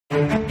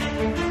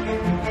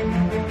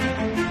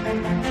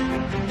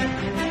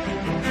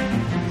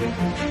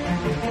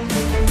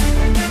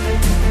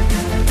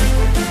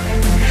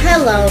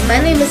Hello, my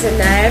name is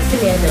Anaya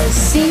Fernando,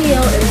 CEO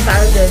and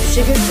founder of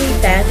Sugar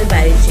Free Bath and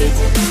Body Treats,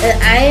 and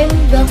I am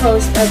the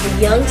host of the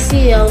Young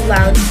CEO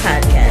Lounge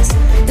podcast.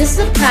 This is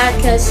a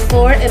podcast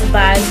for and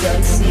by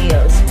young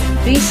CEOs.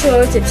 Be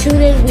sure to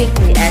tune in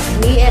weekly as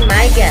me and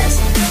my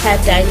guests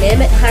have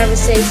dynamic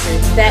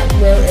conversations that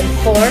will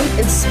inform,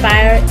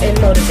 inspire,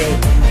 and motivate.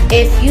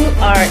 If you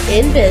are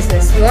in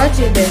business,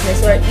 launching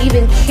business, or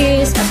even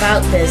curious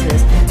about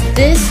business,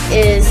 this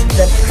is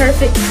the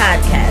perfect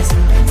podcast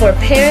for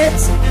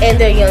parents and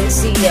their young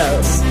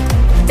CEOs.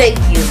 Thank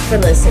you for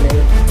listening.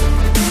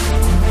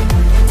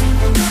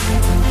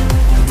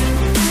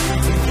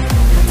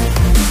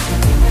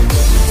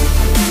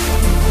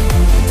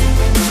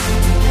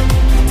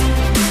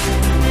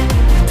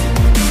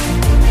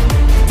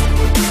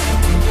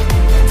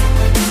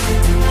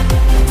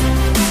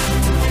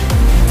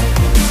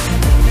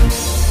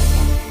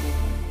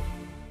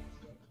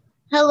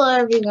 Hello,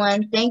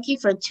 everyone. Thank you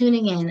for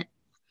tuning in.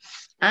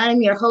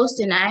 I'm your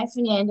host, Anaya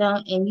Fernando,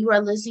 and you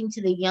are listening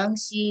to the Young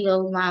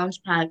CEO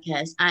Lounge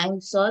podcast. I am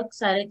so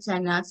excited to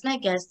announce my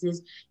guest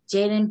is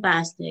Jaden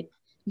Bostic.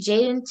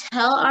 Jaden,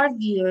 tell our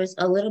viewers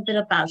a little bit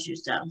about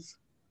yourself.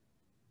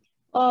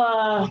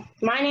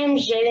 My name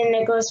is Jaden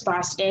Nicholas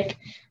Bostic.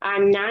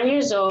 I'm 9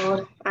 years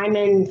old. I'm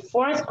in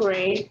 4th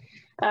grade.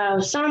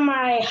 Some of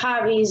my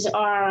hobbies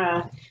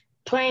are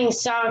playing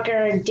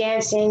soccer,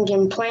 dancing,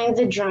 and playing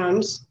the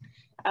drums.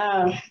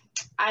 I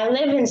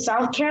live in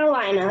South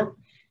Carolina.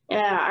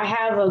 I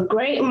have a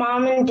great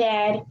mom and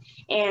dad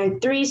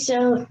and 3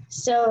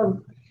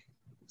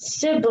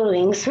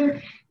 siblings,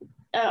 an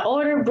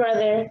older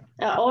brother,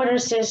 an older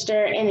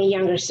sister, and a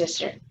younger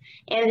sister.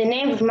 And the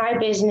name of my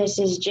business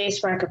is J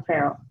Spark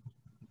Apparel.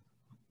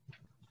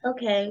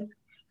 Okay.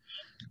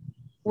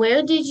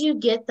 Where did you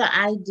get the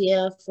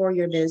idea for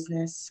your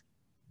business?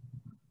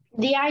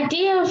 The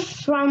idea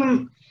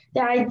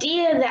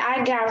that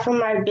I got from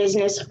my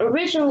business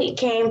originally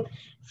came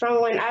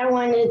from when I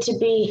wanted to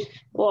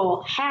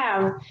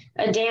have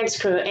a dance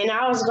crew, and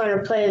I was going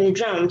to play the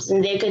drums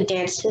and they could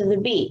dance to the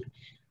beat.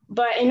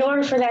 But in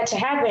order for that to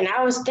happen,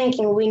 I was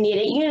thinking we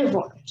needed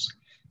uniforms.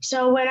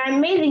 So when I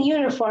made the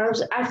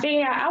uniforms, I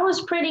figured out I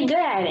was pretty good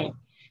at it.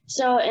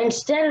 So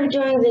instead of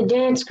doing the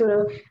dance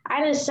crew,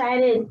 I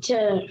decided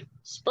to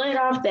split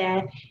off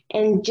that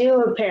and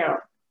do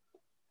apparel.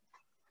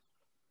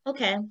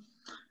 Okay.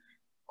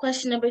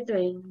 Question number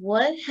 3.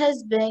 What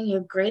has been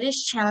your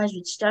greatest challenge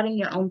with starting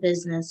your own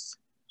business?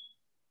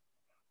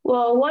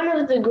 Well, one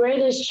of the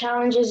greatest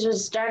challenges with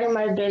starting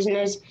my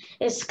business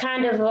is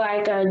kind of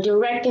like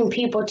directing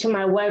people to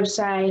my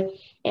website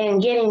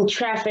and getting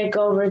traffic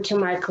over to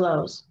my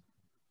clothes.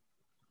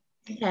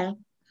 Okay.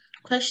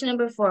 Question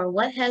number 4.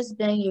 What has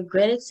been your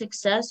greatest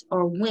success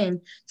or win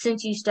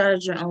since you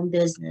started your own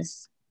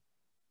business?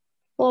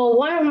 Well,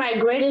 one of my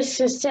greatest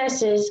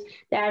successes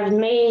that I've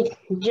made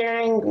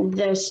during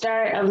the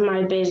start of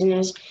my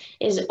business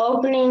is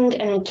opening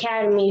an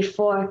academy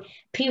for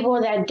people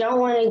that don't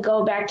want to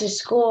go back to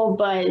school,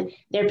 but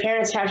their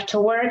parents have to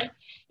work,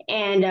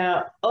 and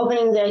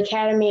opening the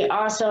academy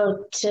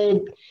also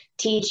to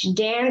teach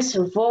dance,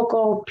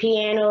 vocal,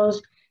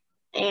 pianos,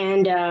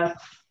 and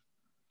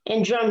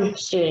drum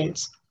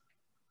students.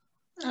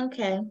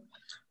 Okay.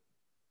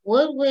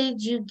 What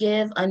would you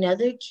give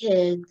another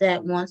kid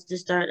that wants to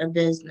start a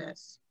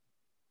business?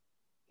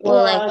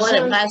 What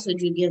advice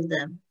would you give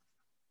them?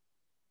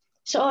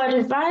 So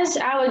advice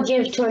I would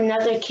give to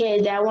another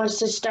kid that wants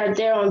to start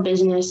their own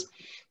business,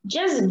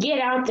 just get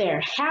out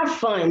there, have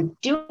fun,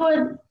 do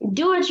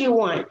what you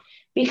want,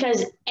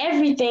 because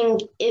everything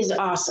is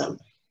awesome.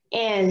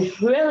 And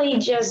really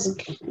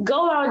just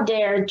go out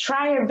there,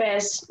 try your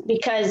best,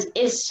 because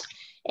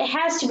it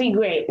has to be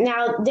great.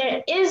 Now,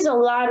 there is a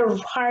lot of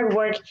hard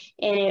work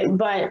in it,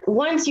 but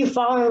once you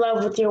fall in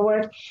love with your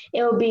work,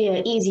 it will be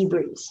an easy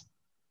breeze.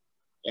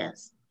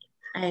 Yes,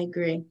 I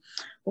agree.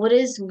 What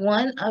is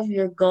one of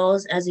your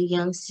goals as a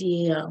young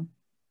CEO?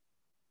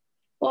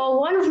 Well,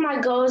 one of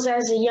my goals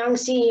as a young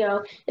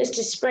CEO is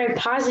to spread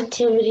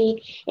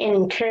positivity and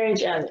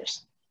encourage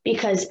others,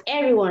 because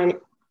everyone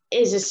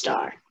is a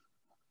star.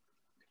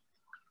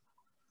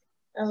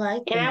 I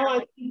like that. And I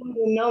want people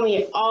to know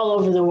me all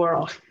over the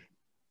world.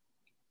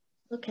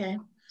 Okay.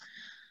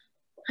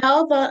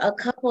 How about a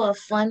couple of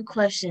fun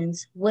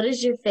questions? What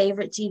is your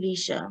favorite TV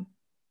show?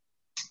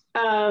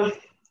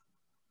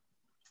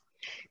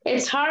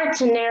 It's hard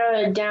to narrow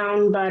it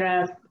down, but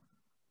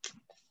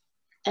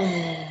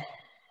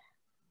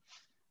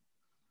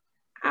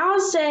I'll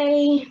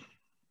say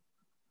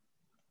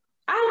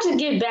I have to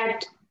get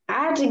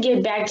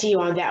back to you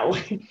on that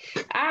one.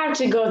 I have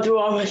to go through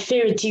all my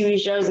favorite TV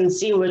shows and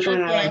see which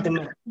one I like the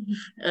most.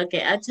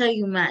 Okay, I'll tell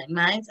you mine.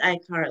 Mine's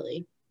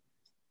iCarly.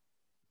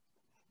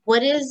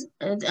 What is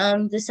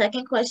the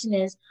second question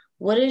is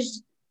what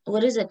is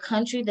a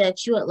country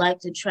that you would like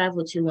to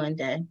travel to one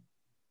day?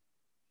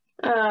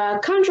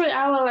 Country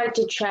I would like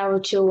to travel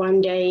to one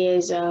day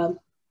is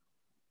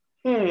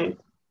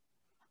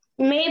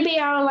maybe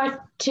I would like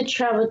to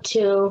travel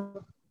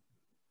to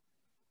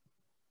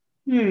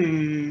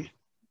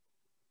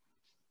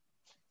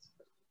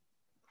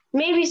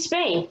maybe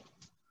Spain,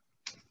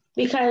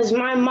 because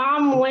my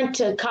mom went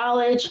to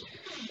college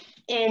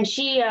and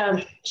she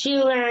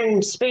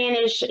learned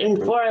Spanish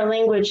and foreign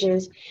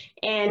languages,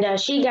 and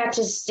she got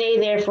to stay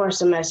there for a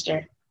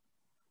semester.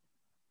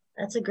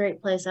 That's a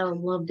great place. I would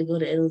love to go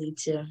to Italy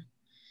too.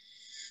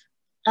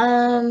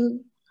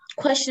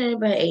 Question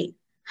number 8.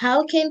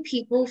 How can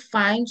people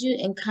find you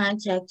and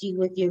contact you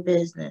with your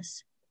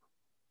business?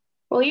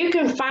 Well, you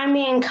can find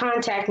me and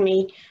contact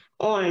me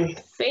on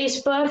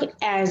Facebook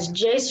as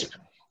J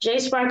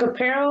Spark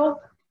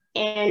Apparel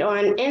and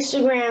on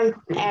Instagram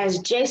as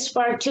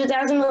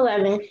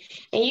JSpark2011.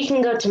 And you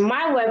can go to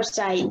my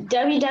website,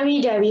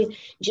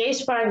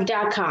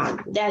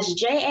 www.jspark.com. That's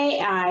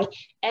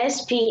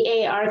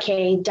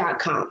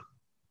JAISPARK.com.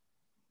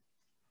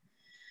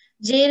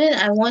 Jaden,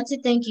 I want to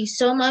thank you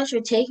so much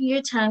for taking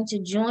your time to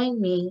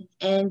join me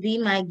and be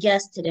my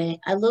guest today.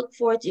 I look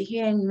forward to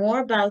hearing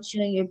more about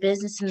you and your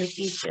business in the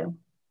future.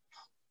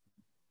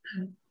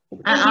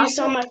 Thank you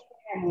so much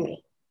for having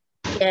me.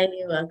 Yeah,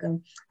 you're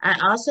welcome. I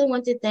also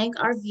want to thank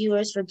our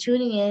viewers for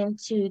tuning in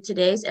to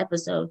today's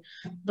episode.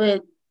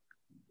 But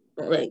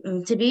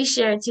to be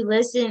sure to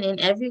listen in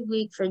every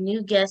week for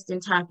new guests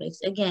and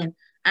topics. Again,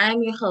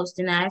 I'm your host,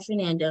 Anaya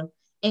Fernando,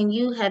 and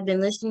you have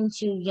been listening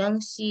to Young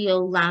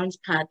CEO Lounge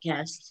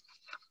Podcast.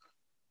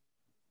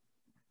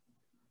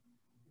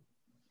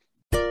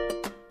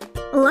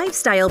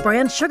 Lifestyle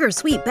brand Sugar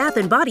Sweet Bath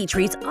 & Body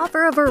Treats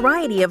offer a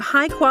variety of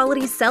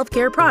high-quality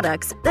self-care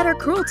products that are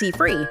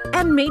cruelty-free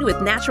and made with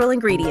natural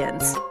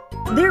ingredients.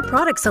 Their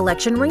product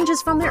selection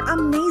ranges from their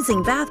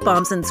amazing bath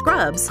bombs and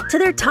scrubs to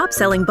their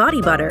top-selling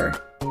body butter.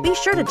 Be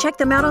sure to check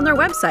them out on their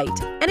website,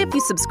 and if you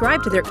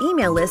subscribe to their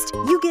email list,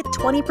 you get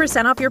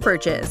 20% off your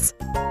purchase.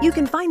 You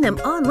can find them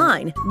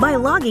online by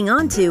logging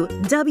on to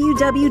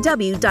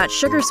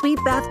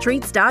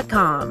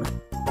www.sugarsweetbathtreats.com.